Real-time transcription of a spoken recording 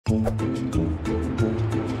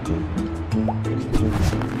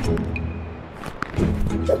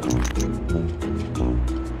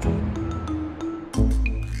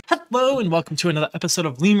Hello and welcome to another episode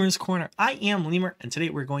of Lemur's Corner. I am Lemur, and today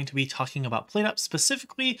we're going to be talking about PlateUp.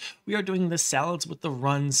 Specifically, we are doing the Salads with the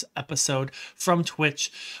Runs episode from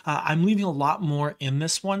Twitch. I'm leaving a lot more in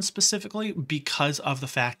this one specifically because of the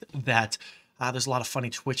fact that there's a lot of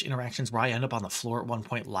funny Twitch interactions where I end up on the floor at one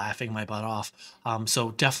point laughing my butt off.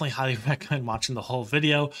 So definitely highly recommend watching the whole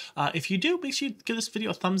video. If you do, make sure you give this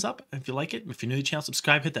video a thumbs up if you like it. If you're new to the channel,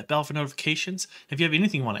 subscribe, hit that bell for notifications. If you have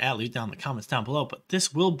anything you want to add, leave it down in the comments down below. But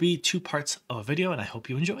this will be 2 parts of a video, and I hope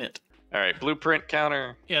you enjoy it. All right, blueprint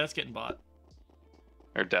counter. Yeah, that's getting bought.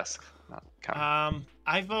 Or desk, not counter.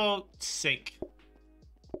 I vote sink.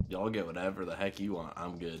 Y'all get whatever the heck you want.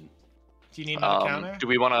 I'm good. Do you need another counter? Do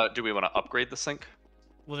we want to upgrade the sink?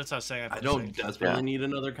 Well, that's what I was saying. I don't desperately need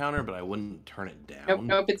another counter, but I wouldn't turn it down.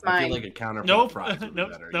 Nope, it's I mine. feel like a counter. Nope, for the fries would be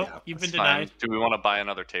nope, better. nope. Yeah, You've been It's denied. fine. Do we want to buy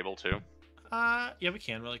another table too? Yeah, we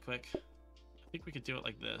can really quick. I think we could do it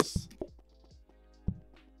like this.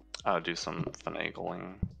 Do some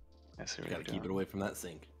finagling. I see what Gotta you're keep it doing. away from that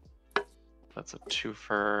sink. That's a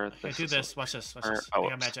twofer. Okay, do this. Watch this. Watch this. Oh,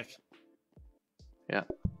 I got magic. Yeah.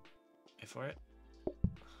 Wait for it.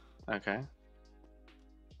 Okay.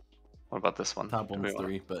 What about this one? Top Do we one's want-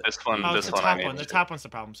 3, but This one. Oh, This the one. top I need one. The to- top one's the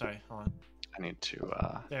problem. Sorry. Hold on. I need to.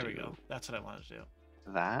 There we do go. That's what I wanted to do.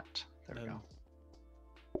 That. There we And-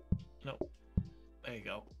 go. Nope. There you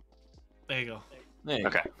go. There you go. there you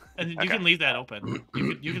Okay. go. And you Okay. can leave that open.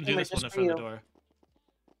 You can do this one in front of the door.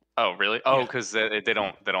 Oh really? Oh, Yeah. because they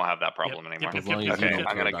don't have that problem Yep, anymore. yep, As long yep, as you Okay, don't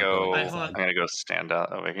I'm care gonna about go. going Hold inside. on. I'm gonna go stand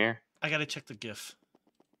out over here. I gotta check the GIF.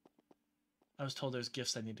 I was told there's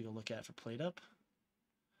GIFs I need to go look at for PlateUp.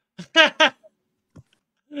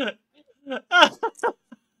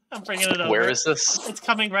 I'm bringing it over. Where is this? It's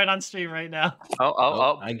coming right on stream right now.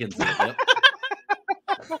 Oh. I can see it.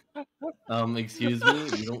 Yep. Excuse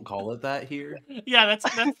me, you don't call it that here. Yeah, that's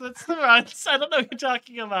the runs. I don't know what you're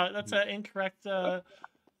talking about. That's an incorrect.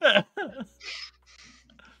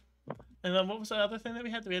 And then what was the other thing that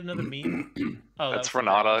we had? We had another meme. Oh, That's that was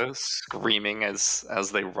Renato screaming as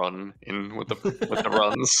they run in with the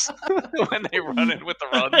runs. When they run in with the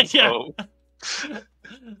runs. Yeah. Oh.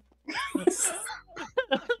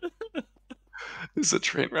 It's a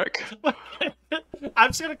train wreck. I'm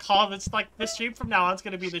just gonna call this like the stream from now on is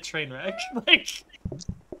gonna be the train wreck. Like,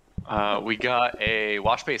 We got a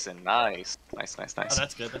wash basin. Nice. oh,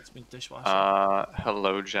 that's good. That's been dishwasher.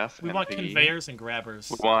 Hello, Jeff. We and want Piggy. conveyors and grabbers.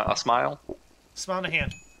 We want a smile. Smile in the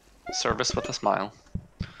hand. Service with a smile.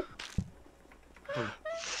 Boom.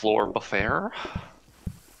 Floor buffet.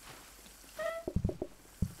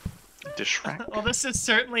 Dish rack. Well, this is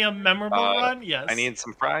certainly a memorable run. Yes. I need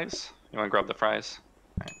some fries. You want to grab the fries?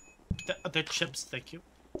 the chips. Thank you.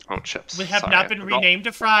 Oh, chips. We have Sorry, not I been forgot- renamed to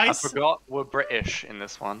I fries. forgot we're British in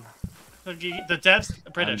this one. The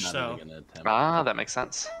devs British, I'm so not even gonna attempt. Ah, that makes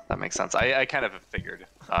sense. That makes sense. I kind of figured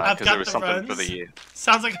I've because got there was the something for runs. the.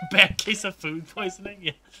 sounds like a bad case of food poisoning.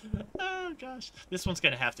 Yeah. Oh gosh, this one's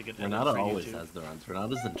gonna have to get edited Renata for always YouTube. has the runs.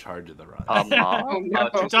 Renata's in charge of the runs. Oh, no.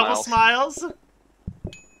 two Double smiles. smiles.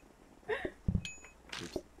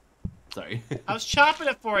 Oops. Sorry. I was chopping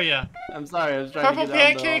it for you. I'm sorry. I was trying Purple to get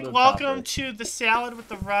down the pancake. auto Welcome chopper. to the salad with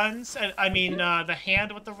the runs. I mean, the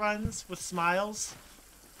hand with the runs with smiles.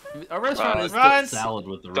 Our restaurant is Runs. still salad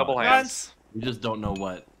with the Double runs. hands. Runs. We just don't know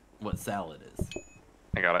what salad is.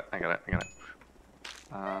 I got it.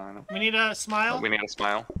 No. We need a smile. We need a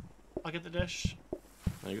smile. I'll get the dish.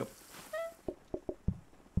 There you go.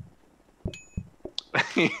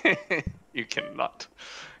 You cannot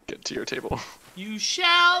get to your table. You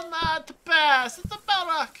shall not pass. It's a bell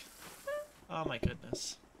rock. Oh my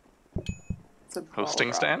goodness. It's a Hosting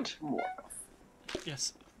ball stand? rock.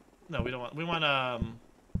 Yes. No, we don't want. We want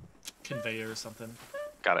conveyor or something.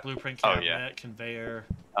 Got it. Blueprint Oh, cabinet, yeah. conveyor.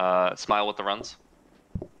 Smile with the runs.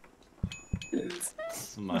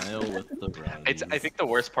 Smile with the runs. I think the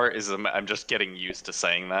worst part is I'm just getting used to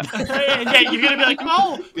saying that. Yeah, you're gonna be like,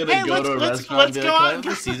 oh, Gonna hey, go to a let's restaurant and go be like, "Can I out. have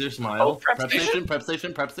And a Caesar smile? Oh, prep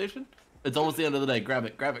Prep station. It's almost the end of the day. Grab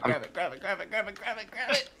it. Grab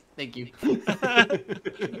it. Thank you.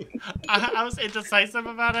 I was indecisive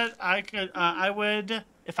about it. I would,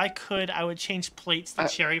 if I could, I would change plates to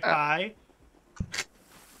cherry pie.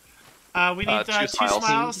 We need two two smiles.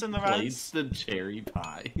 smiles in the Plates runs. the cherry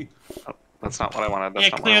pie. That's not what I wanted. That's Yeah,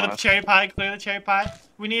 not clear what I the wanted. cherry pie. Clear the cherry pie.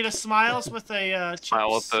 We need a smiles with a chips.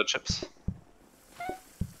 Smile with the chips.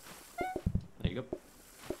 There you go.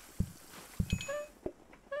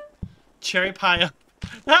 Cherry pie.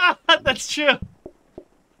 That's true.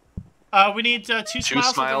 We need two Two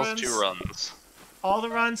smiles, smiles, with the two runs. All the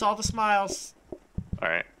runs, all the smiles. All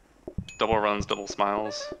right. Double runs, double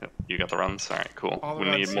smiles. Yep, you got the runs. All right, cool. All the We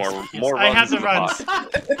runs, need yes, more yes. more I runs have the in runs.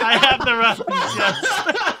 pot. I have the runs. Yes.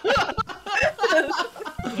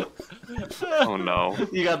 Oh no.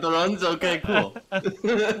 You got the runs? Okay, cool. Two All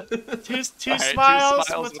right, smiles,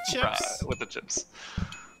 two with chips. with the chips.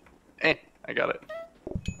 Eh, I got it.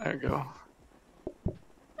 There we go.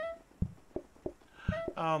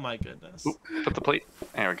 Oh my goodness. Oop, put the plate.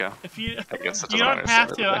 There we go. If you I guess it you doesn't don't matter, have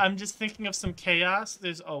so to. everything. I'm just thinking of some chaos.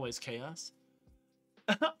 There's always chaos.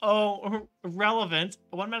 Oh, relevant.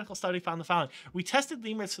 One medical study found the following. We tested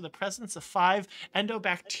lemurs for the presence of 5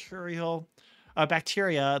 endobacterial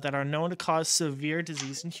bacteria that are known to cause severe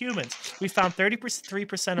disease in humans. We found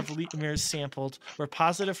 33% of lemurs sampled were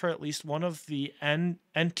positive for at least one of the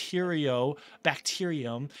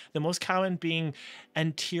Enterobacterium, the most common being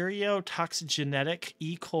enterotoxigenic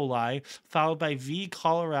E. coli, followed by V.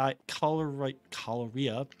 cholerae,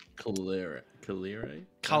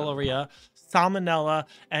 Salmonella,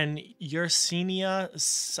 and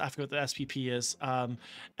Yersinia, I forget what the SPP is,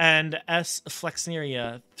 and S.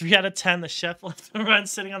 flexneria. 3 out of 10, the chef left the run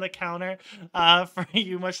sitting on the counter for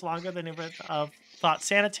you much longer than he would thought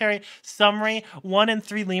sanitary. Summary, 1 in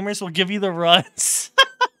 3 lemurs will give you the runs.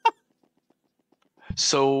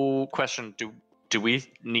 So, question: Do we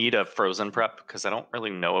need a frozen prep? Because I don't really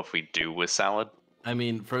know if we do with salad. I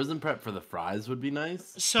mean, frozen prep for the fries would be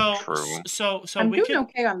nice. So True. I'm we doing could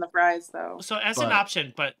okay on the fries though. so as an But-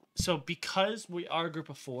 option, but so because we are a group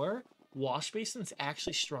of 4, wash basin's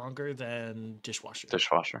actually stronger than dishwasher.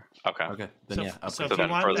 Dishwasher. Okay. Okay, then So, yeah. so upgrade. if So you then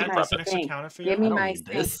want frozen that prep as an it. extra counter for you, Give me I don't my need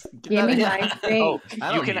steak. this. Give me my steak. Oh, I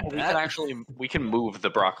you don't can. need We that. can actually. We can move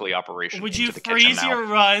the broccoli operation. would into you the kitchen freeze now. your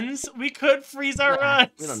runs? We could freeze our runs.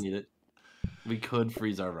 We don't need it. We could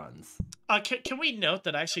freeze our runs. Can we note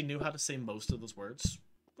that I actually knew how to say most of those words?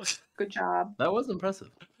 Good job. That was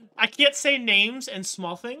impressive. I can't say names and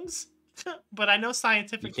small things, but I know You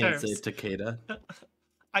scientific can't terms. say takeda.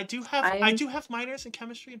 I do have minors in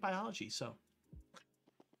chemistry and biology, so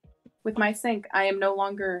With my sink, I am no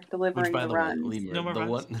longer Which, delivering by the the way, runs. Lemur, No more the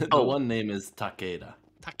runs? one, the Oh. one name is Takeda.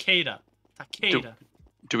 Takeda.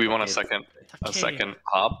 Do we want a Takeda. second Takeda.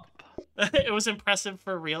 hop? It was impressive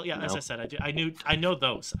for real. Yeah, as No. I said, I know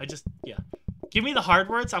those. Give me the hard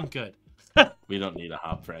words, I'm good. We don't need a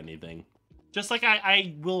hop for anything. Just like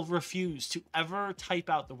I will refuse to ever type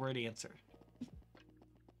out the word answer.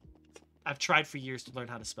 I've tried for years to learn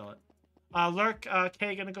how to spell it. Lurk,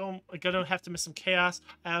 okay, gonna have to miss some chaos.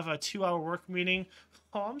 I have a 2-hour work meeting.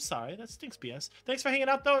 Oh, I'm sorry, that stinks BS. Thanks for hanging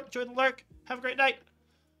out though. Enjoy the lurk. Have a great night.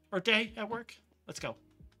 Or day at work. Let's go.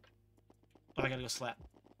 Oh, I gotta go slap.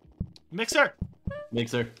 Mixer!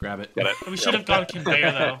 Mixer, grab it. Get it. We should have gone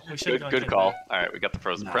conveyor though. We should have gone Good conveyor. call. All right, we got the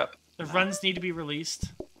frozen Nah. prep. The runs need to be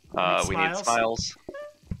released. We need smiles.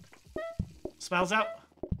 Smiles out.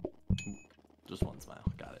 Just one smile.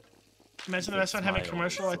 Got it. Imagine the Good restaurant having a smile.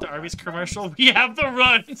 commercial like the Arby's commercial. We have the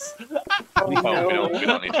runs. Oh, We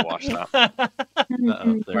don't need to wash that. Uh-oh, there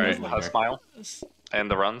All goes right, Lemur. smile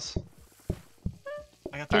and the runs.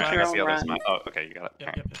 I got All the right, I runs. got the other Run. smile. Oh, okay, you got it. Yep,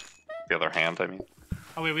 All right. yep. The other hand, I mean.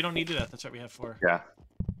 Oh wait, we don't need to do that. That's what we have for. Yeah.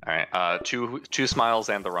 All right. Two smiles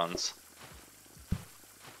and the runs,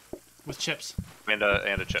 With chips. and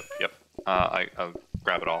a chip. Yep. I'll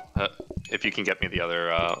grab it all. If you can get me the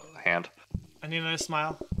other hand, I need another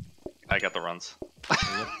smile. I got the runs.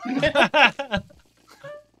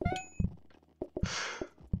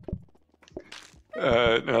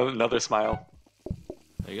 Another smile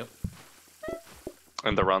There you go.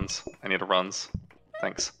 and the runs. I need a runs.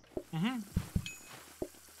 Thanks.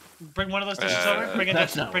 Bring one of those dishes Uh, over. Bring a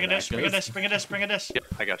that's dish. not Bring a where dish. that Bring a goes. dish. Bring a dish. Bring a dish. Yep,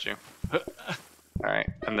 I got you. All right,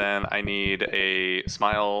 and then I need a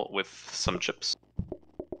smile with some chips.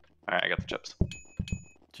 All right, I got the chips.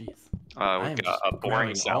 Jeez. We am got just a boring grabbing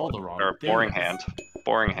all salad the wrong or boring things. hand.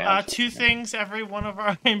 Boring hand. 2 things. Every one of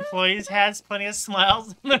our employees has plenty of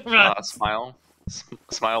smiles in the runs. Smile.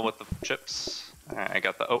 Smile with the chips. All right, I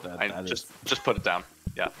got the. Oh, That is- just put it down.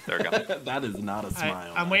 Yeah, there we go. All That is not a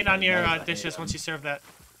smile. I'm my waiting on friend. your That is a dishes hand. once you serve that.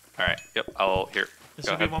 right. Yep. I'll here. This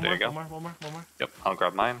Go will be ahead. one There more. you go. One more. Yep. I'll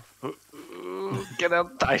grab mine. Get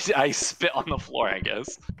up. I spit on the floor. I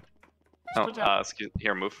guess. Oh, put it down. excuse.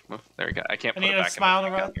 Here, move. There we go. I can't I put need it a back. smile in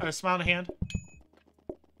in a the run, or a smile in a hand.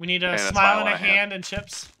 We need a And a smile smile in a and a hand. hand and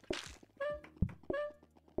chips.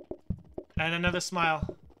 And another smile.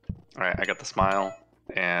 All right. I got the smile,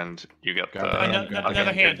 and you got Grab the. the hand, Another, grab the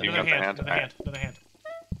another hand. You Another got the hand. hand. Another All hand. Another hand.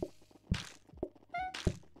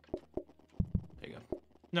 There you go.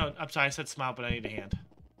 No, I'm sorry. I said smile, but I need a hand.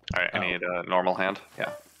 All right. I Oh. need a normal hand.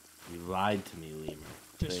 Yeah. You lied to me, Lemur.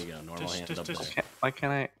 There you go. Normal hand up. Why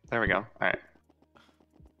can't I? There we go. All right.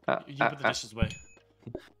 You put the dishes away.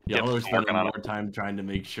 Y'all are I'm spending working on more time trying to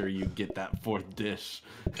make sure you get that fourth dish.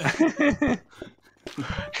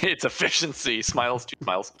 It's efficiency. Smiles, 2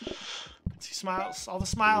 smiles. 2 smiles, all the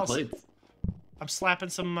smiles. Plates. I'm slapping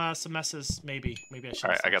some messes. Maybe I should.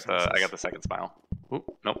 All right, I got the second smile. Oop,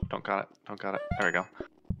 nope, don't got it. There we go.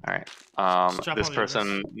 All right. Just drop This all the others.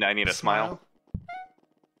 person, I need a smile,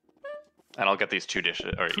 and I'll get these 2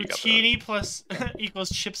 dishes. Or you got the. Poutine plus equals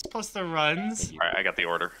chips plus the runs, All right, I got the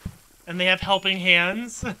order. and they have helping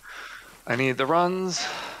hands. I need the runs.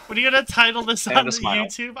 What are you gonna title this And on a smile.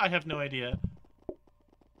 YouTube? I have no idea.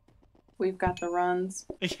 We've got the runs.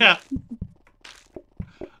 Yeah.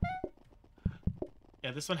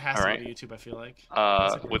 Yeah, this one has All to right. go to YouTube, I feel like.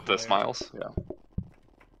 With the smiles. Yeah.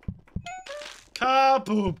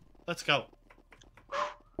 Kaboom! Let's go.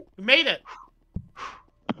 We made it.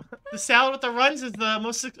 The salad with the runs is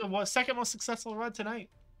the second most successful run tonight.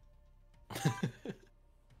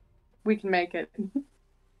 We can make it.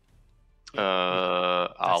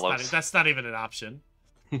 Olives. That's not even an option.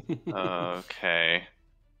 Okay.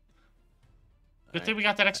 Good thing we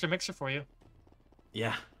got that extra mixer for you.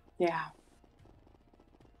 Yeah. Yeah.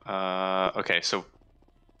 Okay, so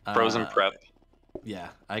frozen prep. Yeah,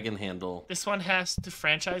 I can handle. This one has to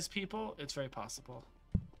franchise people. It's very possible.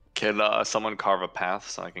 Can someone carve a path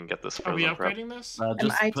so I can get this Are we frozen prep? upgrading this? Am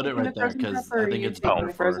Just I put it taking right the there frozen because prep, or I are think you it's taking better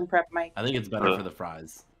the for. frozen prep, Mike? I think it's better for the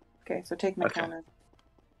fries. Okay, so take my Okay. counter.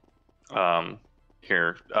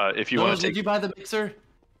 Here, if you No, want to did take. you buy the mixer?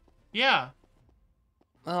 Yeah.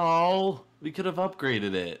 Oh, we could have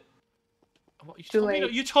upgraded it. Well, Too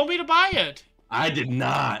late. you told me to buy it. I did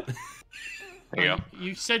not. There you go.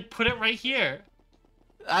 You said put it right here.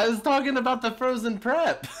 I was talking about the frozen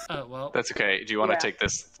prep. Oh, well. That's okay. Do you want to Yeah. take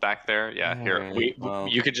this back there? Yeah, here. Alright, well,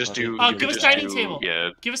 You could just okay. do. Oh, you give could us just dining do- table. Yeah.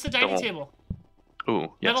 Give us the dining Don't- table. Ooh,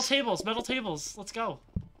 Metal yes. tables, metal tables. Let's go.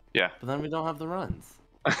 Yeah. But then we don't have the runs.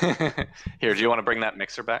 Here, do you want to bring that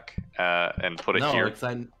mixer back and put it No, here? because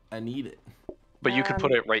I need it. But you could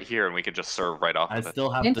put it right here, and we could just serve right off I of it. still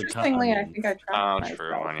have to cut Interestingly, I onions. think I Oh, trapped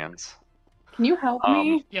true, myself. onions. Can you help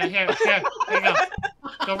me? Yeah, here you go.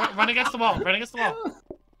 Go run against the wall. Run against the wall.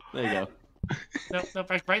 There you go. No,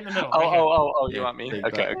 right in the middle. Oh, right here. oh, you Yeah, want me? take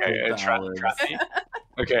Okay, that, okay. take the Trap olives. me.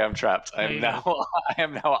 Okay, I'm trapped. I There am you now. I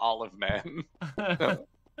am now Olive Man.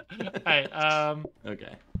 Alright,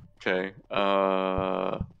 Okay. Okay.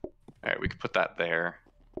 All right, we could put that there.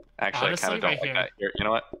 Actually, Honestly, I kind of don't right like here. that. Here, you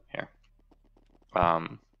know what? Here.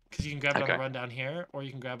 because you can grab it on Okay. the run down here, or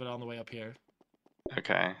you can grab it on the way up here.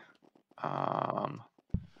 Okay.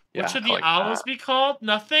 Yeah, What should I the like olives that. be called?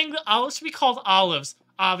 Nothing. The olives should be called olives.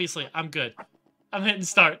 Obviously, I'm good. I'm hitting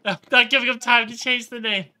start. I'm not giving him time to change the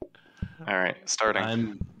name. All right, starting.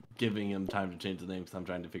 I'm giving him time to change the name because I'm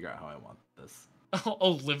trying to figure out how I want this. Oh,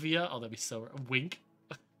 Olivia. Oh, that'd be so. Wink.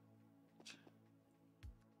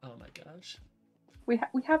 Oh my gosh. We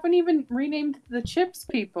haven't even renamed the chips,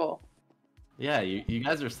 people. Yeah, you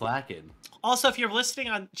guys are slacking. Also, if you're listening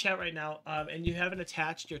on chat right now, and you haven't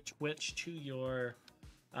attached your Twitch to your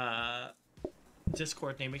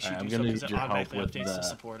Discord name, make sure you Alright, do I'm so gonna because need it your help automatically with updates the the-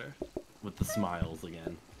 supporter. With the smiles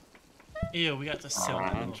again. Ew, we got the silver.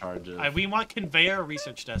 I'm in charge of. We want conveyor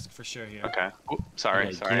research desk for sure here. Okay. Oop, sorry,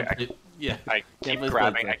 Yeah, sorry. yeah. I Can't keep place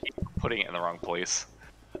grabbing. that. I keep putting it in the wrong place.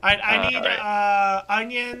 I need alright.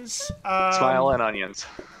 onions. Smile and onions.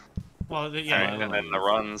 Well, All yeah. right, and then the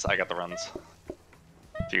runs. I got the runs.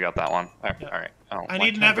 So you got that one. All right. Yep. All right. Oh, I why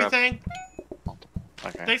need an can't grab- everything.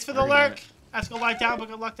 Okay. Thanks for the Already got lurk. Ask to lie down, but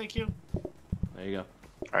good luck. Thank you. There you go.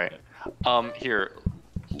 All right. Here,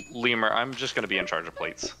 Lemur. I'm just gonna be in charge of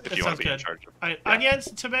plates. If That you want sounds to be in good. charge of. All right, Yeah. onions,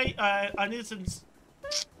 tomato, onions and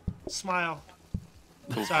smile.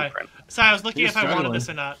 Ooh, Sorry. footprint. Sorry, I was looking You're if I wanted struggling. this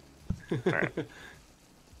or not. All right.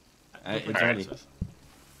 It's ready.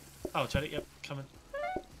 Oh, it's ready. Yep, coming.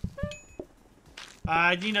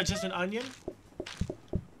 I need just an onion.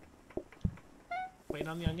 Waiting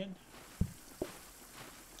on the onion.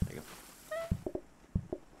 There you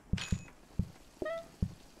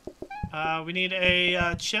We need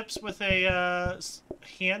a chips with a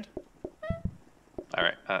hand. All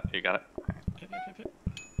right. You got it. Yep, yep, yep, yep.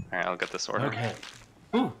 All right. I'll get this order. Okay.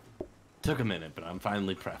 Ooh. Took a minute, but I'm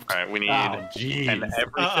finally prepped. All right. We need Oh, jeez.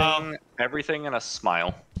 and everything in a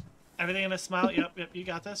smile. Everything in a smile. Yep, yep. You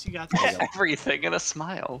got this. You got this. Everything in a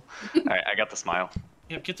smile. All right. I got the smile.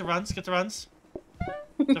 Yep. Get the runs. Get the runs.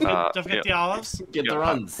 Don't forget yeah. the olives. Get the Yeah.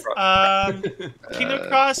 runs. Kingdom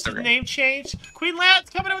Cross okay. name change. Queen Lance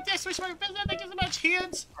coming in with the exclamation business. Thank you so much.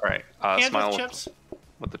 Hands. All right. Hand Smile with with, chips.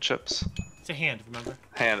 with the chips. It's a hand, remember?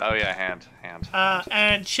 Hand. Oh yeah, hand.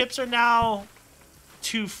 And chips are now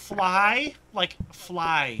to fly like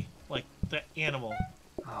the animal.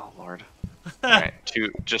 Oh Lord. All right,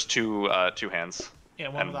 just two hands. Yeah,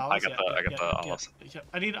 one with And olives. I got the olives. Yeah.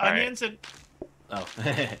 I need All right. onions and. Oh,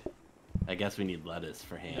 I guess we need lettuce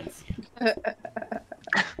for hands.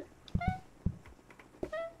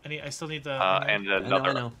 I still need the. And I know.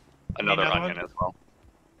 another Another onion one? as well.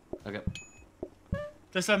 Okay.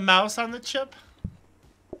 There's a mouse on the chip.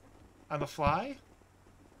 On the fly.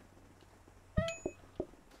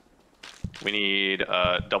 We need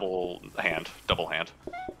double hand.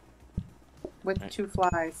 With 2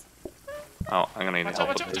 flies. Oh, I'm gonna need Watch help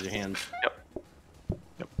out, with watch Raise your hands.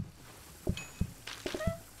 Yep.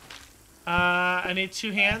 I need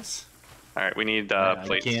 2 hands. All right, we need Yeah,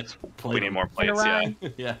 plates. I can't plate We need them. more plates. Yeah. Ryan.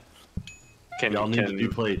 Yeah. Can Y'all need to do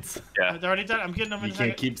plates. Yeah. They're already done. I'm getting them in You a can't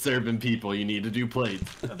second. keep serving people. You need to do plates.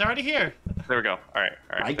 They're already here. There we go. All right.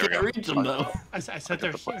 I there we can't go. reach them though. I said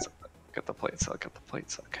they're here. Got the plates. I'll get the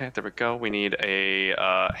plates. Okay, there we go. We need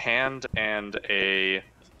a hand and a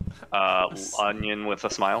onion with a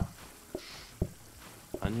smile.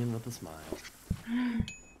 Onion with a smile.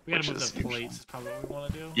 We gotta Which move is the plates. Is probably what we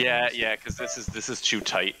want to do. Yeah, because this is too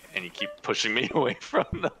tight, and you keep pushing me away from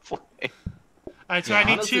the plate. All right, so Yeah, I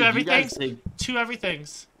need honestly, 2 if you guys everythings. take- 2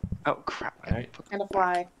 everythings. Oh crap! All right. And a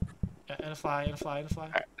fly. Yeah, and a fly. And a fly. And a fly.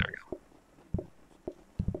 All right, there we go.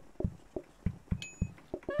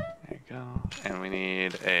 And we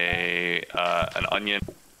need an onion.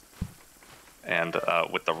 And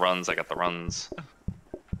with the runs, I got the runs.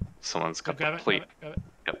 Someone's got Grab the it. plate. Grab it.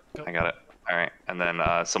 Yep, Go. I got it. All right, and then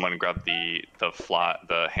someone grab the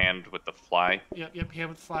hand with the fly. Yep. Here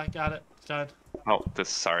with the fly. Got it. It's done. Oh,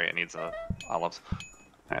 sorry, it needs olives. All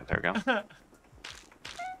right, there we go.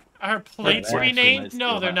 Are plates they're actually renamed? nice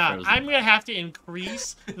No, to they're have not. frozen. I'm gonna have to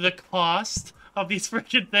increase the cost of these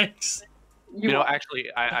freaking things. You know, actually,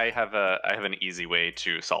 I have an easy way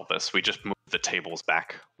to solve this. We just move the tables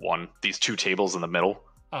back these 2 tables in the middle.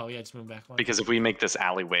 Oh yeah, just move back one. Because if we make this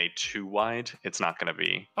alleyway too wide, it's not going to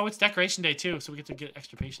be. Oh, it's decoration day too, so we get to get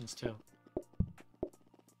extra patience too.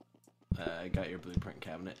 I got your blueprint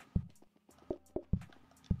cabinet.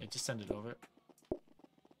 Yeah, just send it over.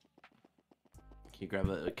 Can you grab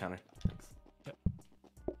the counter? Thanks.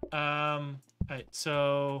 Alright,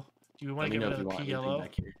 so do we want Let to me get know rid if of you the want P anything yellow?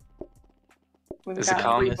 back here. We've Is it got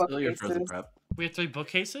calm? 3 Is still your frozen bookcases. prep? We have 3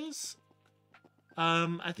 bookcases.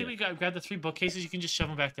 I think we got grab the 3 bookcases. You can just shove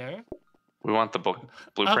them back there. We want the blueprint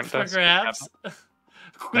Up for desk grabs.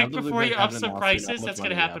 Quick the before you blueprint up cabinet some now, so you know prices. how much That's gonna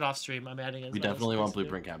money we happen have. off stream. I'm adding it. We definitely want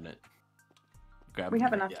blueprint cabinet. Grab We them.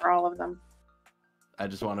 have enough Yeah. for all of them. I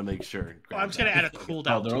just want to make sure. Oh, I'm just gonna add a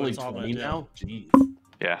cooldown. Oh, they're to it, only it's all I'm 20 gonna do. now? Jeez.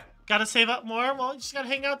 Yeah. Gotta save up more? Well, you just gotta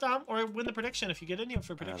hang out, Dom, or win the prediction if you get any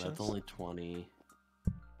for Yeah, predictions. that's only 20.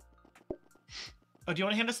 Oh, do you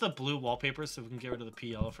want to hand us the blue wallpaper so we can get rid of the P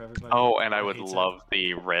yellow for everybody? Oh, and I Who would hates it? love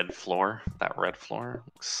the red floor. That red floor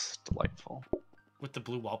looks delightful. With the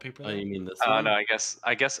blue wallpaper. Oh, though? you mean this Oh one? no, I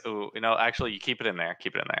guess. Oh, actually, you keep it in there.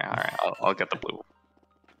 Keep it in there. All right, I'll get the blue.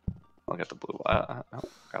 I'll get the blue. Oh,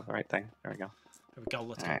 got the right thing. There we go. There we go.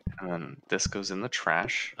 Let's All go. right, and then this goes in the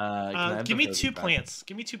trash. Can I have Give the me frozen 2 prep? plants.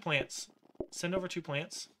 Give me 2 plants. Send over 2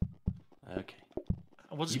 plants. Okay.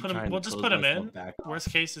 We'll just Keep put them. trying to We'll just close put them myself in. back off.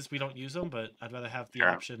 Worst case is we don't use them, but I'd rather have the Sure.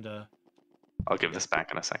 option to I'll give this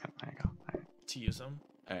back in a second. There you go. All right. use them.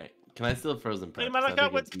 All right. Can I still frozen prep? Hey, 'Cause I Monica,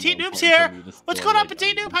 think with it's Petite more Noob's important here. for me to What's store, going on, like,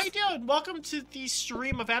 Petite Noob? How you onions. doing? Welcome to the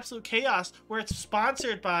stream of Absolute Chaos, where it's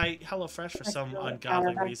sponsored by HelloFresh for some feel like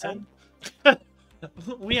ungodly Tyler reason.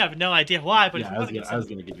 We have no idea why, but if Yeah, you I want was to get gonna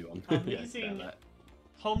some give you one. amazing Yeah,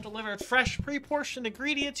 home delivered, fresh, pre-portioned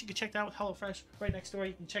ingredients, you can check that out with HelloFresh right next door.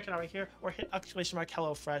 You can check it out right here, or hit !mark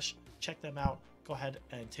HelloFresh. Check them out. Go ahead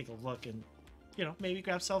and take a look, and maybe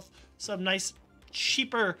grab yourself some nice,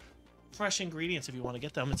 cheaper, fresh ingredients if you want to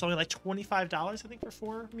get them. It's only like $25, I think, for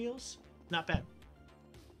 4 meals. Not bad.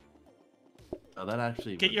 Oh, that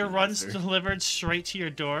actually. Get would your be runs nicer. delivered straight to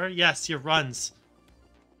your door. Yes, your runs.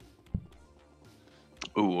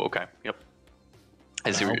 Ooh, okay. Yep.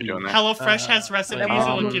 I see what you're doing there. HelloFresh has recipes Then that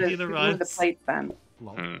we'll will move give you the move the runs. plates then.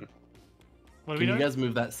 Lol. Hmm. What are we Can you doing? guys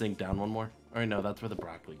move that sink down one more? Or no, that's where the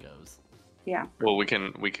broccoli goes. Yeah, Well, we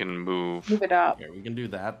can move. move it up. Here, we can do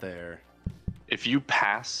that there. If you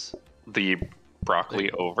pass the broccoli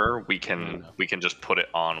over, we can just put it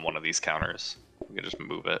on one of these counters. We can just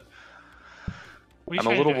move it. What are you I'm a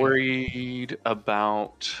trying to little do? worried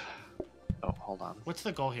about. Oh, hold on. What's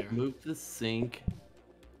the goal here? Move the sink.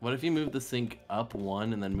 What if you move the sink up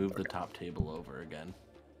one and then move the top table over again?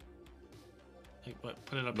 Like, what,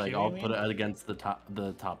 put it up Like here, I'll you put mean? it against the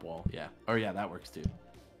top wall. Yeah. Or yeah, that works too.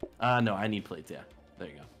 No, I need plates. Yeah. There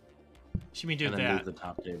you go. She mean do and then that. move the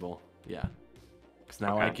top table. Yeah. Because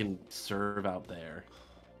now I Okay. can serve out there.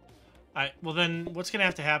 Alright, well then what's gonna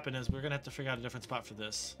have to happen is we're gonna have to figure out a different spot for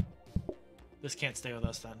this. This can't stay with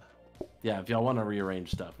us then. Yeah, if y'all want to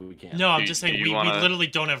rearrange stuff, we can. No, I'm Do- just do saying you we wanna- literally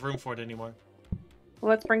don't have room for it anymore. Well,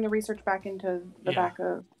 let's bring the research back into the Yeah. back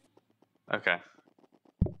of. Okay.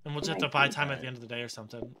 And we'll just have to buy time at the end of the day or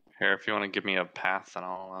something. Here, if you want to give me a path, then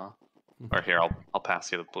I'll. Or here, I'll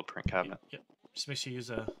pass you the blueprint cabinet. Yep. Just make sure you use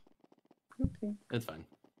a. Okay. It's fine.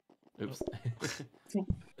 Oops.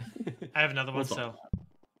 I have another one, That's all. so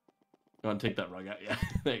You want to take that rug out? Yeah.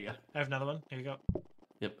 There you go. I have another one. Here you go.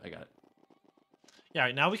 Yep, I got it. Yeah, all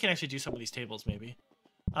right, now we can actually do some of these tables, maybe.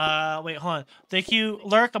 Wait, hold on. Thank you,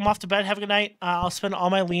 Lurk. I'm off to bed. Have a good night. I'll spend all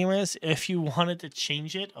my lemurs if you wanted to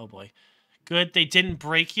change it. Oh boy, good. They didn't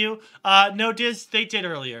break you. No, they did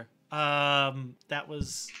earlier. That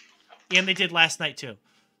was, and they did last night too,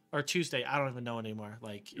 or Tuesday. I don't even know anymore.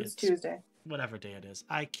 Like It's Tuesday. whatever day it is.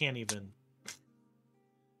 I can't even.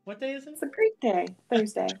 What day is it? It's a great day.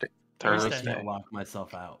 Thursday. I Thursday. can't lock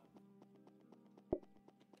myself out.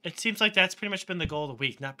 It seems like that's pretty much been the goal of the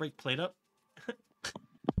week. Not break PlateUp.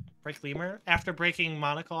 Break lemur after breaking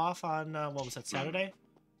Monaco off on what was that, Saturday?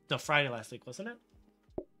 No, Friday last week, wasn't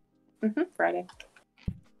it? Friday.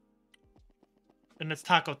 And it's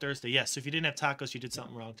Taco Thursday. Yes. So if you didn't have tacos, you did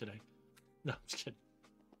something wrong today. No, I'm just kidding.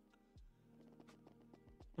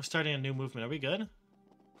 We're starting a new movement. Are we good?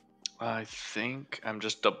 I think I'm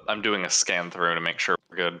doing a scan through to make sure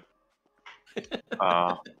we're good.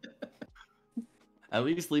 At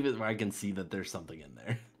least leave it where I can see that there's something in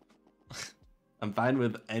there. I'm fine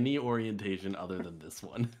with any orientation other than this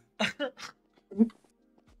one.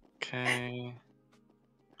 Okay.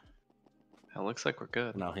 It looks like we're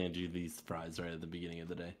good. And I'll hand you these fries right at the beginning of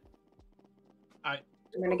the day. I'm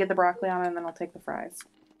gonna get the broccoli on, and then I'll take the fries.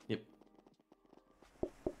 Yep.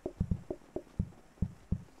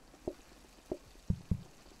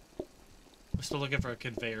 We're still looking for a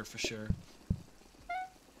conveyor for sure.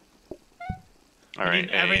 All I right.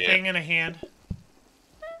 need everything in a hand.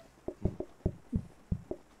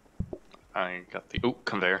 I got the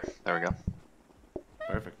conveyor. There we go.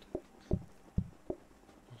 Perfect.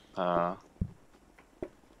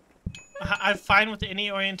 I'm fine with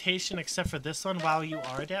any orientation except for this one. While you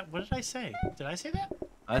are a dad, what did I say? Did I say that?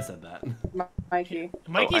 I said that. Mikey.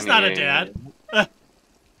 Mikey's I not a need- dad.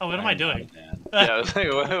 Oh, what am I I'm not doing? a dad. Yeah, I was like,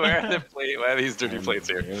 where are the plate? Why are these dirty I'm plates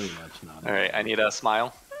here? very much not a All right, dad. I need a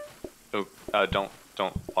smile. Oh, don't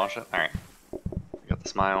wash it. All right, I got the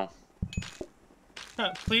smile.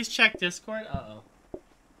 Please check Discord. Uh-oh.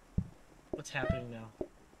 What's happening now?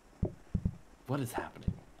 What is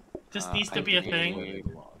happening? This Uh, needs to I be a need- thing.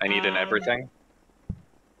 I need an everything.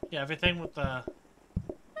 Yeah, everything with the.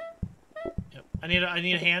 Yep. I need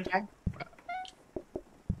a hand. Okay.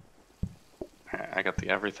 All right, I got the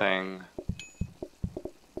everything.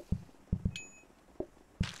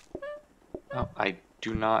 Oh, I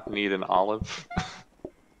do not need an olive.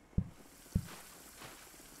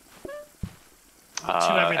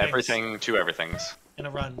 everythings. Two everythings, And it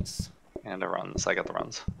runs. and a runs. I got the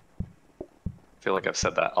runs. I feel like I've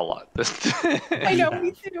said that a lot. I know,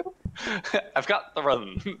 me too. I've got the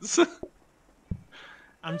runs.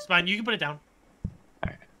 I'm fine. You can put it down.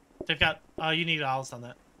 Alright. They've got. You need olives on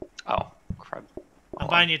that. Oh, crud. I'm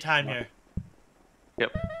buying you time here.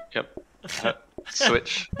 Yep.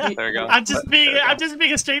 Switch. There we go. I'm just being. There we I'm go. just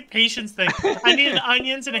being a straight patience thing. I need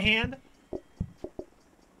onions in a hand.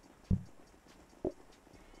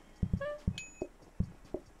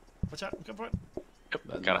 Watch out! Go for it. Yep,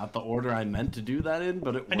 That's got not the order I meant to do that in,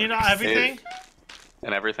 but it I need works. everything.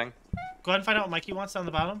 And everything. Go ahead and find out what Mikey wants down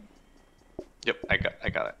the bottom. Yep, I got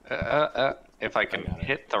it. If I can got it.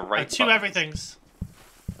 hit the right Two button. everythings.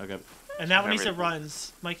 Okay. And that one needs a Everything.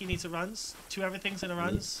 runs. Mikey needs a runs. Two everythings and a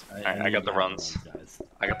runs. I got the need runs. guys.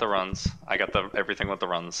 I got the runs. I got the everything with the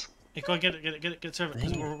runs. Hey, go get it. Get it. Serve it.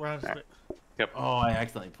 'Cause we're out of Alright. it. Oh, I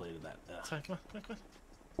accidentally plated that. Ugh. It's fine. Come on.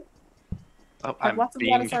 Oh, Have I'm lots of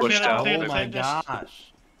being water sources. pushed out. Clear Oh the my side dish.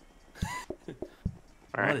 gosh.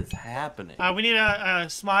 All right. What is happening? We need a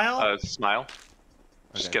smile. Smile.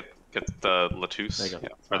 Just Okay. get the lettuce. There you go. Yeah,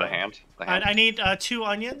 or the hand. The hand. I need 2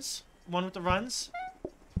 onions. One with the runs.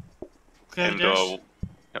 Clear the And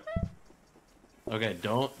dish. Okay,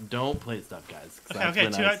 don't plate stuff, guys. 'cause that's Okay,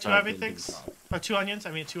 when two I start getting everythings. things wrong. Or 2 onions.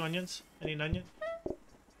 I mean 2 onions. I need an onion.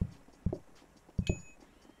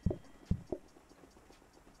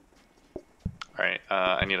 All right.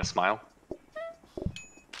 I need a smile.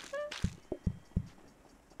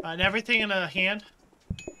 And everything in a hand.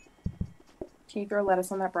 Can you throw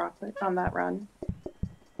lettuce on that broccoli on that run?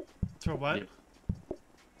 Throw what? Yep.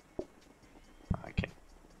 I can't.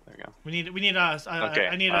 There we go. We need. Okay,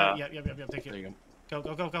 I need a. Yep. Thank There you. you go. Go,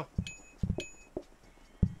 go, go, go.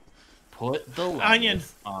 Put the Onion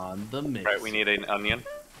lettuce on the mix. Right, we need an onion.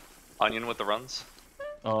 Onion with the runs.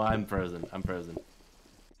 Oh, I'm frozen. I'm frozen.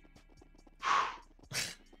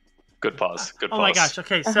 Good pause. Good pause. Oh my gosh.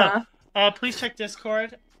 Okay, so Uh-huh. please check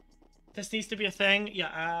Discord. This needs to be a thing.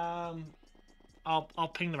 Yeah. I'll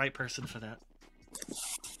ping the right person for that.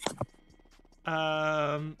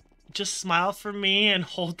 Just smile for me and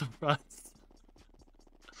hold the runs.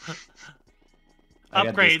 I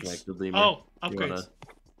got Upgrades. disconnected, Lemur. Oh, You upgrades. wanna-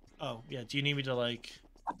 Oh, yeah. Do you need me to like?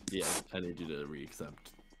 Yeah, I need you to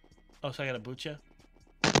re-accept. Oh, so I gotta boot you?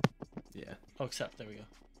 Yeah. Oh, accept. There we go.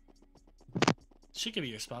 Should give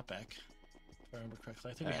you your spot back. If I remember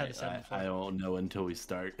correctly. I think we had Alright, this happen before. I won't know until we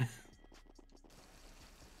start.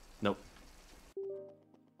 Nope.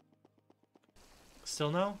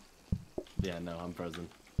 Still no? Yeah, no, I'm frozen.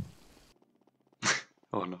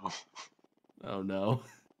 Oh no. Oh no.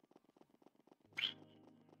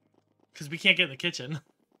 Because we can't get in the kitchen.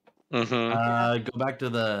 Mm-hmm. Go back to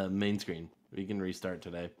the main screen. We can restart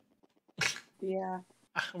today. Yeah.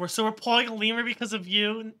 We're pulling a lemur because of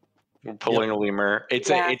you. We're pulling a lemur. It's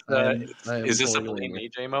Yeah. is this a pulling blame lemur.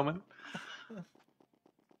 AJ moment?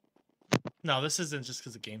 No, this isn't just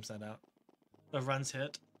because the game's not out. The runs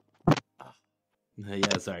hit.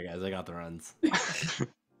 Yeah, sorry guys, I got the runs.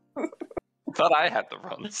 Thought I had the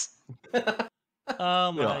runs.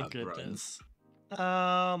 Oh We all my have goodness.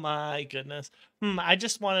 Oh my goodness. I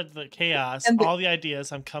just wanted the chaos. And the- All the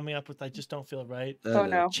ideas I'm coming up with, I just don't feel right. Oh,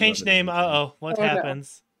 no. Change name. Uh-oh. What Oh, no.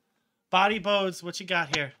 happens? Body bodes. What you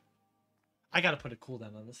got here? I gotta put a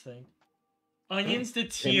cooldown on this thing. Onions to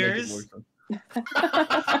tears.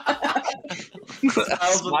 Smiles with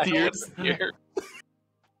Smile tears. with tears.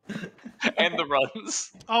 And the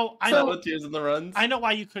runs. Oh, I Smile know. with tears in the runs. I know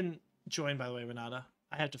why you couldn't join, by the way, Renata.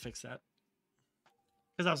 I have to fix that.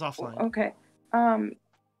 Because I was offline. Okay.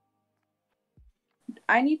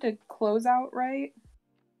 I need to close out, right?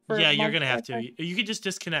 For Yeah, you're gonna have multi-player? to. You can just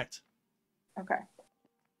disconnect. Okay.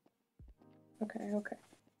 Okay.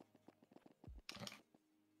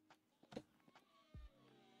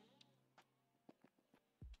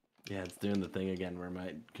 Yeah, it's doing the thing again where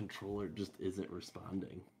my controller just isn't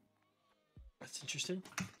responding. That's interesting.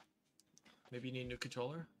 Maybe you need a new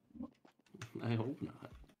controller. I hope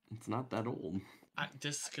not. It's not that old.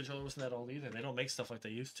 This controller wasn't that old either. They don't make stuff like they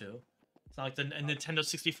used to. It's not like the Nintendo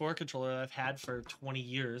 64 controller that I've had for 20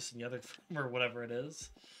 years and the other, or whatever it is.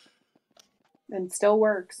 And still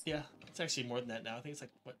works. Yeah, it's actually more than that now. I think it's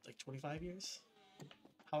like, what, like 25 years?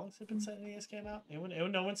 How long has it been since NES came out?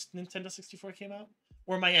 Anyone know when Nintendo 64 came out?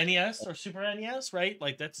 Or my NES or Super NES, right?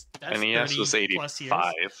 Like that's NES 30 was plus years.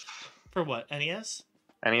 85. For what, NES?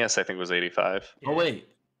 NES I think was 85. Oh wait,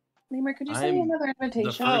 Lemur, could you send me I'm another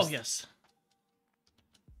invitation? Oh, first- yes.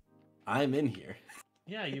 I'm in here.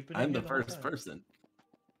 Yeah, you've been I'm in the here whole first time. person.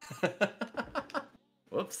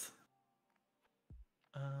 Whoops.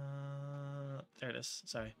 There it is.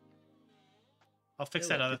 Sorry. I'll fix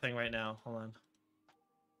Yeah, that look, other thing right now. Hold on.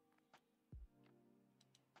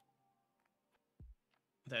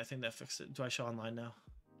 I think that fixed it. Do I show online now?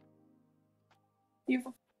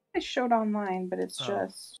 I showed online, but it's Oh.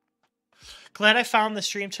 just Glad I found the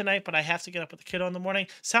stream tonight, but I have to get up with the kiddo in the morning.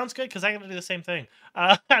 Sounds good, because I got to do the same thing.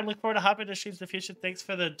 I look forward to hopping to streams in the future. Thanks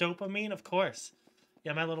for the dopamine, of course.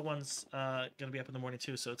 Yeah, my little one's going to be up in the morning,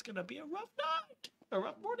 too, so it's going to be a rough night. A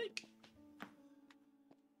rough morning.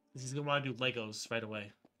 He's going to want to do Legos right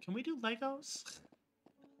away. Can we do Legos?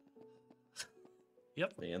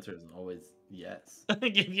 Yep. The answer is always yes.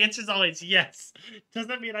 The answer is always yes.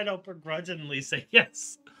 Doesn't mean I don't begrudgingly say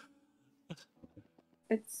yes.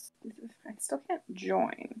 I still can't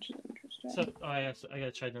join, which is interesting. So, I got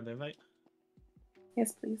to try another invite.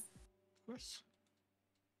 Yes, please. Of course.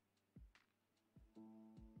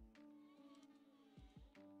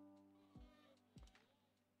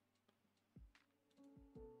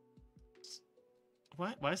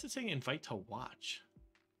 Why is it saying invite to watch?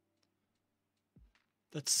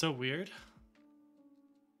 That's so weird.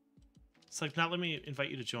 It's like not letting me invite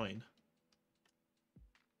you to join.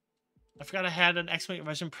 I forgot I had an excellent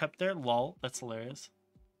version prep there. Lol, that's hilarious.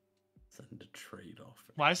 Send a trade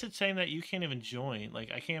offer. Why is it saying that you can't even join?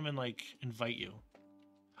 Like I can't even like invite you.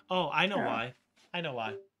 Oh, I know Yeah. why. I know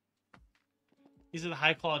why. These are the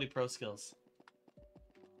high quality pro skills.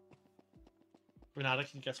 Renata,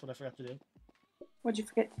 can you guess what I forgot to do? What'd you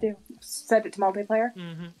forget to do? Set it to multiplayer?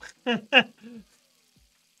 Mm-hmm.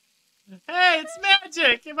 Hey, it's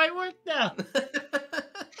magic! It might work now.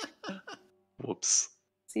 Whoops.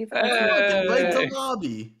 See if Hey. Invite to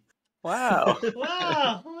lobby. Wow.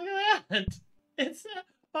 Wow! Look at that! It's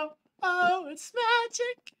it's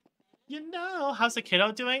magic. how's the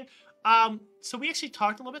kiddo doing? So we actually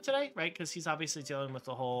talked a little bit today, right? Because he's obviously dealing with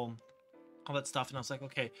all that stuff, and I was like,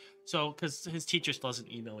 okay, so because his teacher still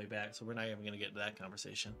doesn't email me back, so we're not even gonna get into that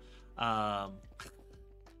conversation. As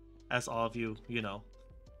all of you, know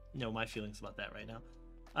my feelings about that right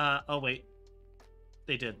now. Oh wait,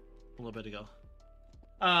 they did a little bit ago.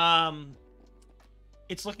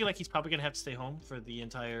 It's looking like he's probably gonna have to stay home for the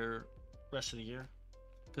entire rest of the year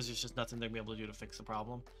because there's just nothing they're gonna be able to do to fix the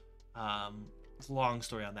problem. It's a long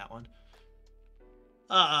story on that one.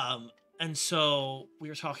 And so we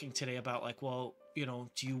were talking today about like, well, do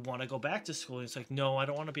you want to go back to school? And it's like, no, I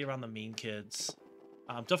don't want to be around the mean kids.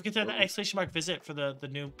 Don't forget that exclamation mark visit for the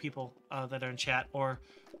new people that are in chat, or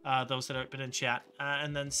those that have been in chat.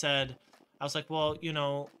 And then said, I was like, well,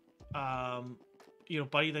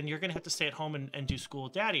 buddy, then you're gonna have to stay at home and do school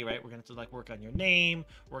with daddy, right? We're gonna have to like work on your name,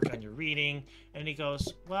 work on your reading. And he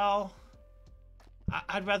goes, well,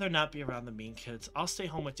 I'd rather not be around the mean kids. I'll stay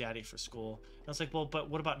home with daddy for school. And I was like, well, but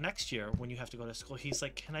what about next year when you have to go to school? He's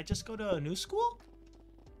like, can I just go to a new school?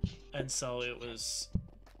 And so it was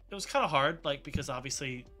kind of hard, like, because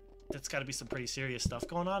obviously that's got to be some pretty serious stuff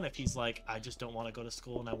going on if he's like, I just don't want to go to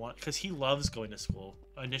school, and because he loves going to school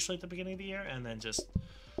initially at the beginning of the year and then just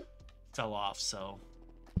fell off. So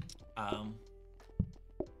but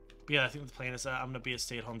yeah, I think the plan is that I'm gonna be a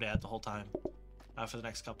stay-at-home dad the whole time for the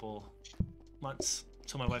next couple months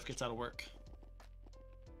until my wife gets out of work,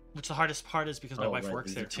 which the hardest part is because my wife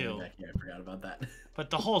works there too. Yeah, I forgot about that.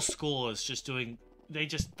 But the whole school is just doing, they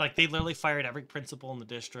literally fired every principal in the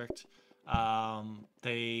district.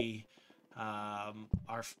 They are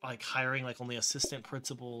like hiring like only assistant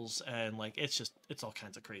principals, and like it's all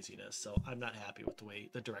kinds of craziness. So I'm not happy with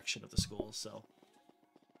the direction of the school. So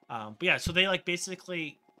but yeah, so they like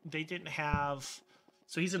basically they didn't have,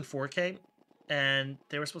 so he's in 4K, and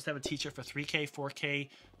they were supposed to have a teacher for 3K, 4K,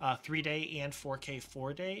 3-day, and 4K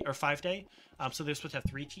 4-day or 5-day. So they're supposed to have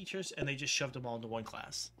 3 teachers, and they just shoved them all into one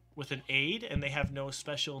class with an aide, and they have no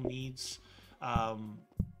special needs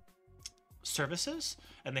services,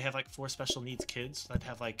 and they have like 4 special needs kids that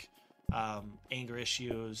have like anger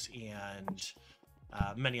issues and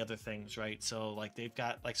many other things, right? So like they've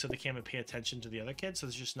got like, so they can't even pay attention to the other kids, so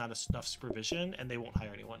there's just not enough supervision, and they won't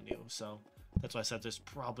hire anyone new. So that's why I said there's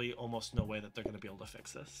probably almost no way that they're going to be able to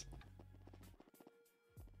fix this.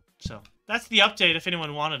 So that's the update if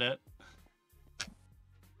anyone wanted it,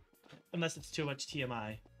 unless it's too much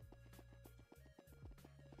TMI.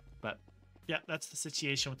 But yeah, that's the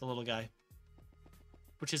situation with the little guy,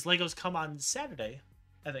 which is Legos come on Saturday.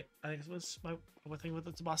 I think it was what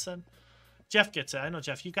the boss said. Jeff gets it. I know,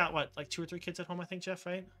 Jeff. You got what, like 2 or 3 kids at home, I think, Jeff,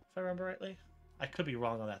 right? If I remember rightly. I could be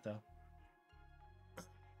wrong on that, though.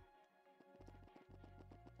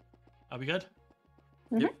 Are we good?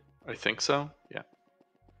 Yep. I think so. Yeah.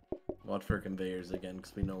 What for conveyors again?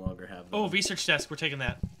 Because we no longer have them. Oh, research desk. We're taking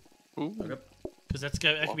that. Ooh. Okay. Because that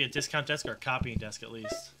could be a discount desk or a copying desk at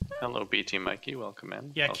least. Hello, BT Mikey. Welcome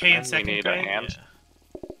in. Yeah, welcome K in in. second We need grade. a hand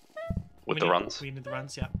with the runs. We need the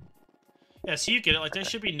runs, yeah. Yeah, so you get it. Like, there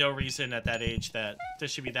should be no reason at that age that there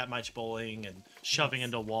should be that much bullying and shoving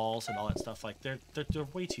into walls and all that stuff. Like, they're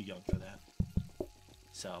way too young for that.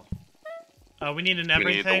 So, we need an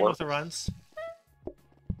everything with the runs.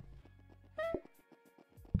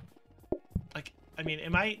 Like, I mean,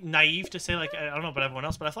 am I naive to say, like, I don't know about everyone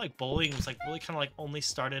else, but I feel like bullying was, like, really kind of, like, only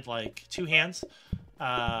started, like, 2 hands.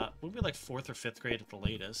 Would be, like, 4th or 5th grade at the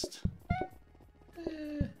latest.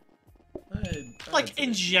 Like,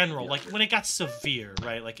 in general, like, when it got severe,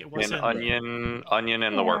 right? Like, it wasn't... Onion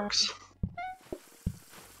in the works.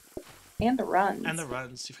 And the runs. And the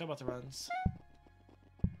runs. You forgot about the runs.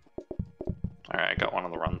 Alright, I got one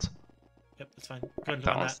of the runs. Yep, that's fine. Go ahead and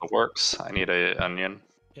That run one's that. the works. I need a onion.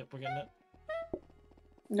 Yep, we're getting it.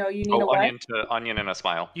 No, you need a what? Onion and a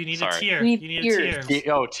smile. You need Sorry. a tier. You You need need a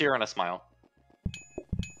tier. Oh, tier and a smile.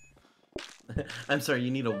 I'm sorry,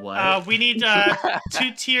 you need a what? We need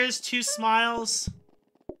 2 tiers, 2 smiles,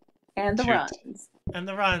 And the Shoot. runs. and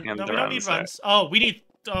the run. And No, the we don't need runs, right. runs. Oh, we need...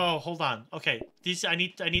 Oh, hold on. Okay, these I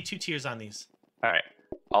need 2 tiers on these. Alright.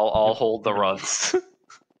 I'll hold the runs.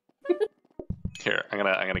 Here, I'm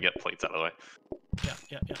gonna get plates out of the way. Yeah.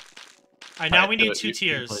 Alright, now Alright, we do need it. 2 You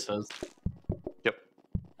tiers. plate those. Yep.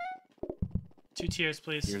 2 tiers,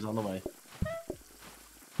 please. Here's on the way.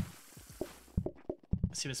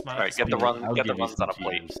 Let's see this model. Alright, get the runs I'll get the give you runs some on a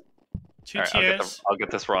plate. tiers. 2 Alright, tiers. I'll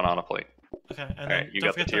get this run on a plate. Okay, and Alright, then you don't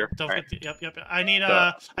got the forget tier? don't Alright. forget the, yep. I need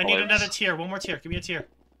The another olives. tier. One more tier. Give me a tier.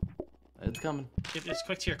 It's coming. It's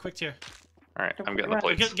quick tier. Alright, I'm getting the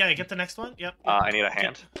Right. plates. Get the next one. Yep. I need a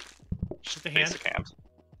hand. Get the hand. Basic hand.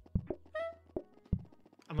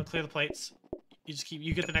 I'm gonna clear the plates.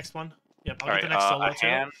 You get the next one. Yep, I'll All get right, the next solo too.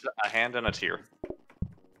 a hand, and a tear.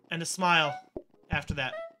 And a smile after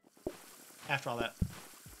that. After all that.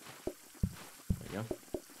 There you go.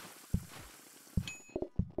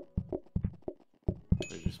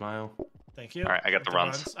 There's your smile. Thank you. All right, I got the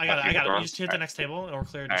runs. I got it. You I got it. You runs? just hit the next table or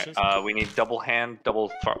clear All dishes. right, we need double hand,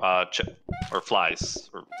 double chip, or flies,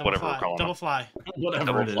 or whatever we're calling Double fly. Whatever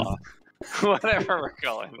Double it is. fly. Whatever we're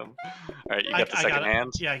calling them. All right, you got the second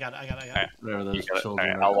hand. Yeah, I got it. All right, Whatever those you got it. All children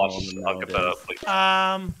right, are I'll watch. calling them I'll get the nowadays. plate.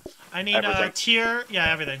 I need a Everything. tier.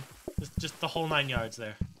 Yeah, everything. Just the whole 9 yards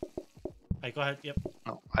there. All right, go ahead. Yep.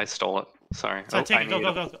 Oh, I stole it. Sorry. So take it.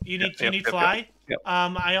 Go. You need fly. Yep.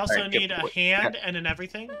 I also Alright, need a hand and an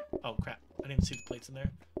everything. Oh crap! I didn't even see the plates in there.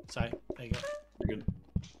 Sorry. There you go. You're good.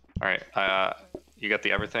 All right. You got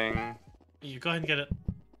the everything. You go ahead and get it.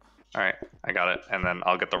 All right, I got it. And then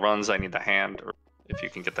I'll get the runs. I need the hand, or if you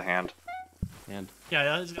can get the hand. And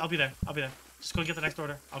Yeah, I'll be there. Just go get the next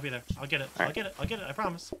order. I'll be there. I'll get it. Alright. I'll get it. I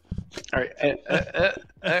promise. All right.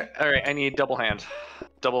 All right. I need double hand.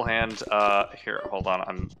 Double hand. Here, hold on.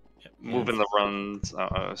 I'm Yep. moving the runs.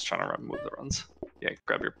 I was trying to move the runs. Yeah,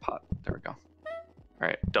 grab your pot. There we go. All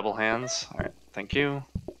right, double hands. All right, thank you.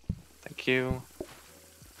 Thank you.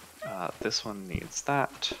 This one needs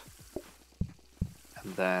that.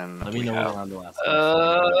 And then let me know when we're on the last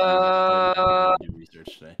do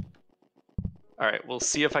research today. All right, we'll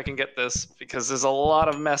see if I can get this because there's a lot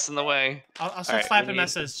of mess in the way. I'll start Alright, slapping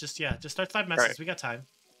messes. Just start 5 messes. Alright. We got time.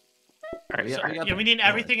 All right, Yeah, all right. We need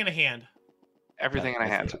everything in a hand. Everything in a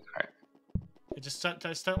hand. All right. Just start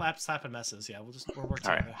slapping messes. Yeah, we'll work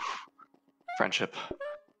All right. together. Friendship.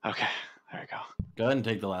 Okay, there we go. Go ahead and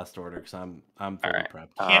take the last order because I'm fully Alright. prepped.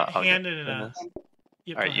 I'll Hand get it in a. this.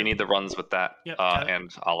 Yep, All right, go you ahead. need the runs with that, Yep, got it.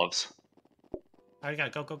 and olives. I got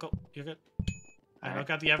it. Go. You're good. I'll Alright.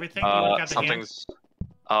 grab the everything. You got the hand. Something's.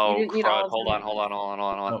 Oh, You need crud. olives Hold and-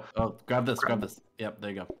 on. Oh, grab this. Yep, there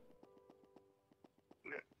you go.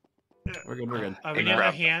 We're good. We need a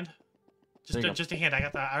Grab. hand. There you go. Just a hand. I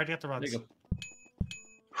already got the There runs. you go.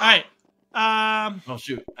 All right. Oh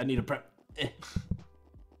shoot! I need a prep.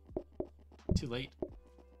 Too late.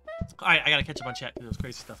 All right, I gotta catch up on chat because it was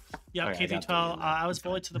crazy stuff. Yeah, Okay, K I through got 12. the- I was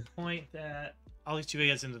bullied to the point that I'll let you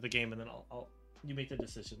guys into the game, and then you make the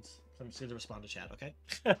decisions. So I'm just gonna respond to chat, okay?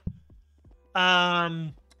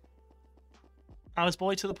 I was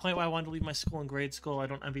bullied to the point where I wanted to leave my school in grade school. I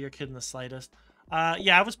don't envy your kid in the slightest.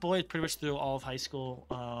 Yeah, I was bullied pretty much through all of high school,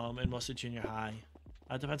 and most of junior high.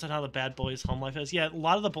 Depends on how the bad boy's home life is. Yeah, a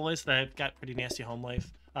lot of the boys that I've got pretty nasty home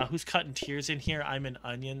life. Who's cutting tears in here? I'm in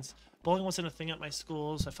onions. Bullying wasn't a thing at my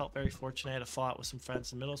schools. I felt very fortunate. I had a fallout with some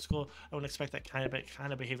friends in middle school. I wouldn't expect that kind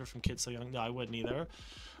of behavior from kids so young. No, I wouldn't either.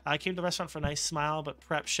 I came to the restaurant for a nice smile, but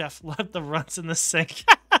prep chef left the runs in the sink.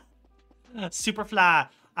 Super fly.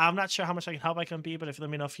 I'm not sure how much I can help I can be, but let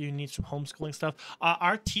me know if you need some homeschooling stuff.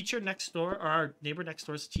 Our teacher next door, or our neighbor next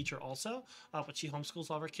door is a teacher also, but she homeschools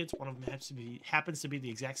all of our kids. One of them happens to be the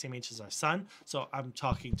exact same age as our son, so I'm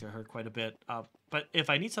talking to her quite a bit. But if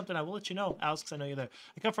I need something, I will let you know, Alex, because I know you're there.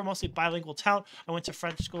 I come from a mostly bilingual town. I went to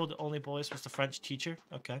French school. The only boys was the French teacher.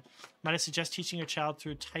 Okay. Might I suggest teaching your child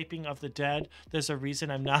through typing of the dead? There's a reason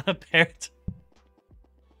I'm not a parent.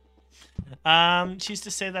 She used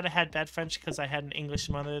to say that I had bad French because I had an English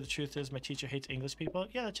mother. The truth is my teacher hates English people.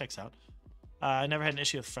 Yeah, that checks out. I never had an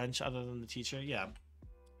issue with French other than the teacher. Yeah,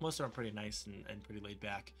 most of them are pretty nice and pretty laid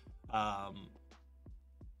back.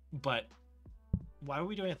 But why are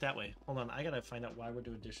we doing it that way? Hold on, I gotta find out why we're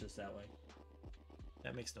doing dishes that way.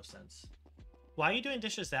 That makes no sense. Why are you doing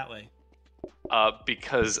dishes that way?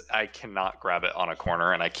 Because I cannot grab it on a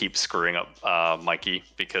corner, and I keep screwing up Mikey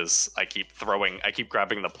because I keep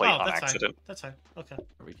grabbing the plate on that's accident. Fine. That's fine. Okay.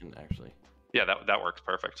 Or we can actually. Yeah, that works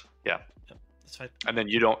perfect. Yeah. Yep, that's fine. And then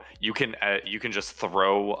you can just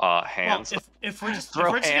throw hands. Well, if we're just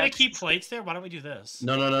Throw gonna hands. keep plates there, why don't we do this?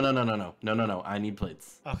 No. I need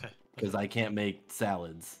plates Okay. because I can't make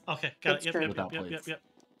salads. Okay. Got That's it. true. Without plates. Yep.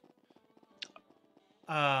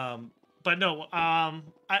 But no, I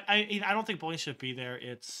don't think bullying should be there.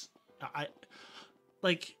 It's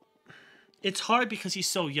hard because he's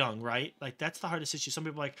so young, right? Like that's the hardest issue. Some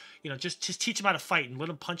people are like, just teach him how to fight and let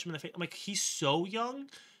him punch him in the face. I'm like, he's so young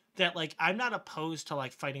that like I'm not opposed to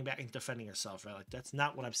like fighting back and defending yourself, right? Like that's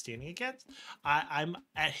not what I'm standing against. I'm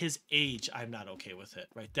at his age, I'm not okay with it,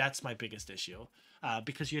 right? That's my biggest issue.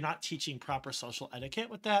 Because you're not teaching proper social etiquette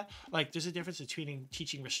with that. Like, there's a difference between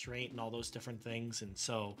teaching restraint and all those different things. And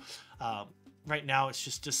so, right now, it's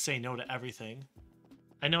just say no to everything.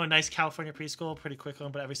 I know a nice California preschool, pretty quick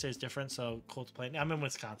one, but every state is different. So cool to play. I'm in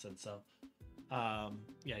Wisconsin, so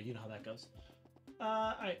yeah, you know how that goes.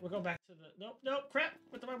 All right, we're going back to the nope, crap,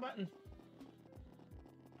 with the wrong button.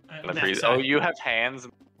 In the Max, freezer. sorry. Oh, you have hands.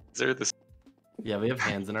 In the freezer? This. Yeah, we have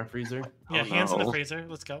hands in our freezer. Yeah, Oh, hands in the no. freezer.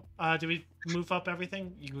 Let's go. Do we move up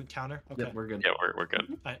everything? You would counter. Okay. Yep, we're good. Yeah, we're good.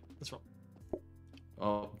 All right, let's roll.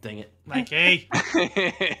 Oh, dang it. Mikey.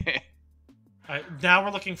 All right, now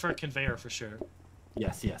we're looking for a conveyor for sure.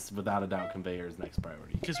 Yes, yes, without a doubt, conveyor is next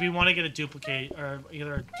priority. Because we want to get a duplicate, or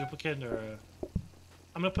either a duplicate or a...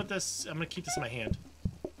 I'm gonna put this. I'm gonna keep this in my hand.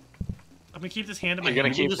 I'm gonna keep this hand in my You're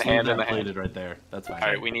hand. gonna keep just the hand leave in the that hand. plated right there. That's fine. All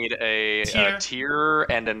right, we need a Tier. tier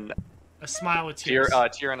and an A smile with tier,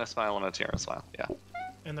 tears. tier and a smile and a tier and a smile. Yeah.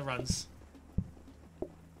 And the runs.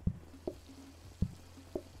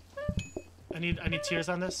 I need tears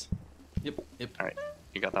on this. Yep, yep. All right,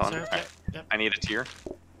 you got that one. Sir, All right. yep. I need a tier,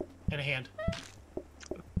 And a hand.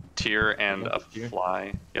 tier and Yep, a tier.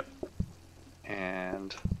 fly. Yep.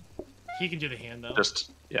 And He can do the hand though.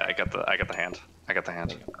 just yeah, I got the hand. I got the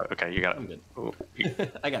hand. Okay, you got I'm it. good. Ooh.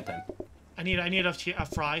 I got 10. I need a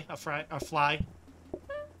fly.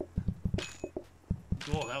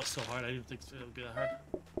 Oh, that was so hard. I didn't think it would be that hard.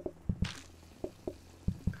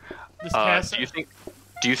 This pass.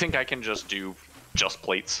 Do you think I can just do just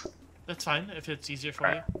plates? That's fine if it's easier for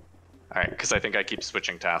Alright. you. All right, because I think I keep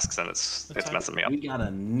switching tasks and it's fine. messing me up. We got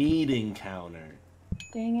a kneading counter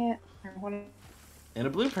Dang it. I wanna- and a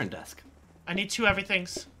blueprint desk. I need 2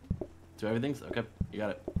 everythings. Do everything's okay. You got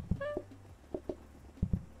it.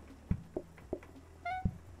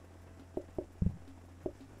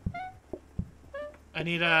 I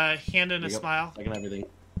need a hand and a There you go. smile. Second everything.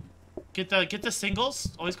 Get the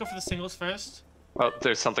singles. Always go for the singles first. Oh,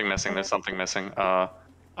 there's something missing. There's something missing. Owls.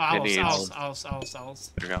 needs- There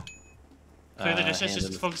There you go. Clear the dishes. hand Just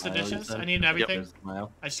and a focus the smile, you dishes. said? I need everything. There's a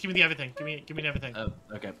smile. I just give me the everything. Give me everything. Oh,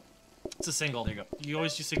 okay. It's a single. There you go. You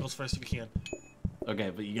always do singles first if you can.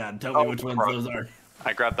 Okay, but you gotta tell Oh, me which ones crap. those are.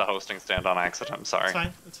 I grabbed the hosting stand on accident. I'm sorry. It's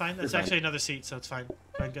fine. It's fine. That's It's fine. actually another seat, so it's fine. Go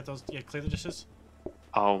ahead and get those. Yeah, clear the dishes.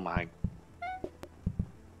 Oh my.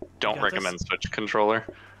 Don't got recommend Switch controller.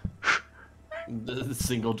 The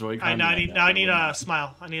single Joy-Con. Alright, now I yeah, need I need that a one.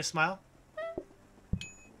 smile. I need a smile.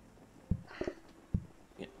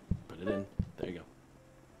 Yeah, put it in. There you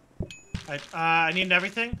go. Alright, I need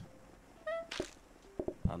everything.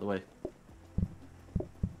 On the way.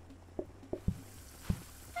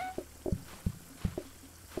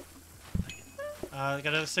 I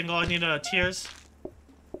got a single. I need tears.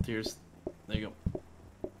 Tears. There you go.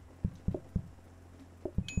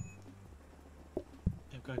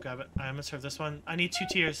 Yeah, go ahead, grab it. I'm gonna serve this one. I need 2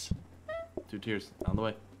 tears. 2 tears. On the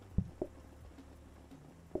way.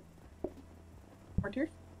 More tears?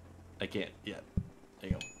 I can't yet. There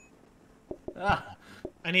you go. Ah!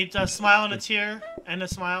 I need a smile and a tear and a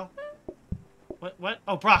smile. What?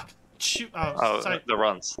 Oh, Brock. Shoot. Oh, Oh, sorry. the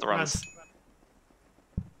runs. The runs. Runs.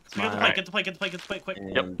 Smile. Get the plate, quick.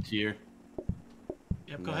 And tear.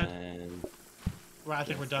 Yep, go ahead. And Well, I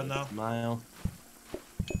think we're done though. Smile.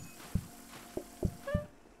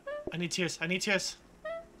 I need tears. Oh,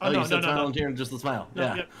 Oh, no, you said smile no. and tear and just the smile. No,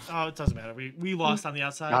 yeah. yep. Oh, it doesn't matter. We lost on the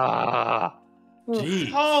outside. Ah. Jeez.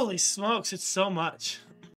 Holy smokes, it's so much.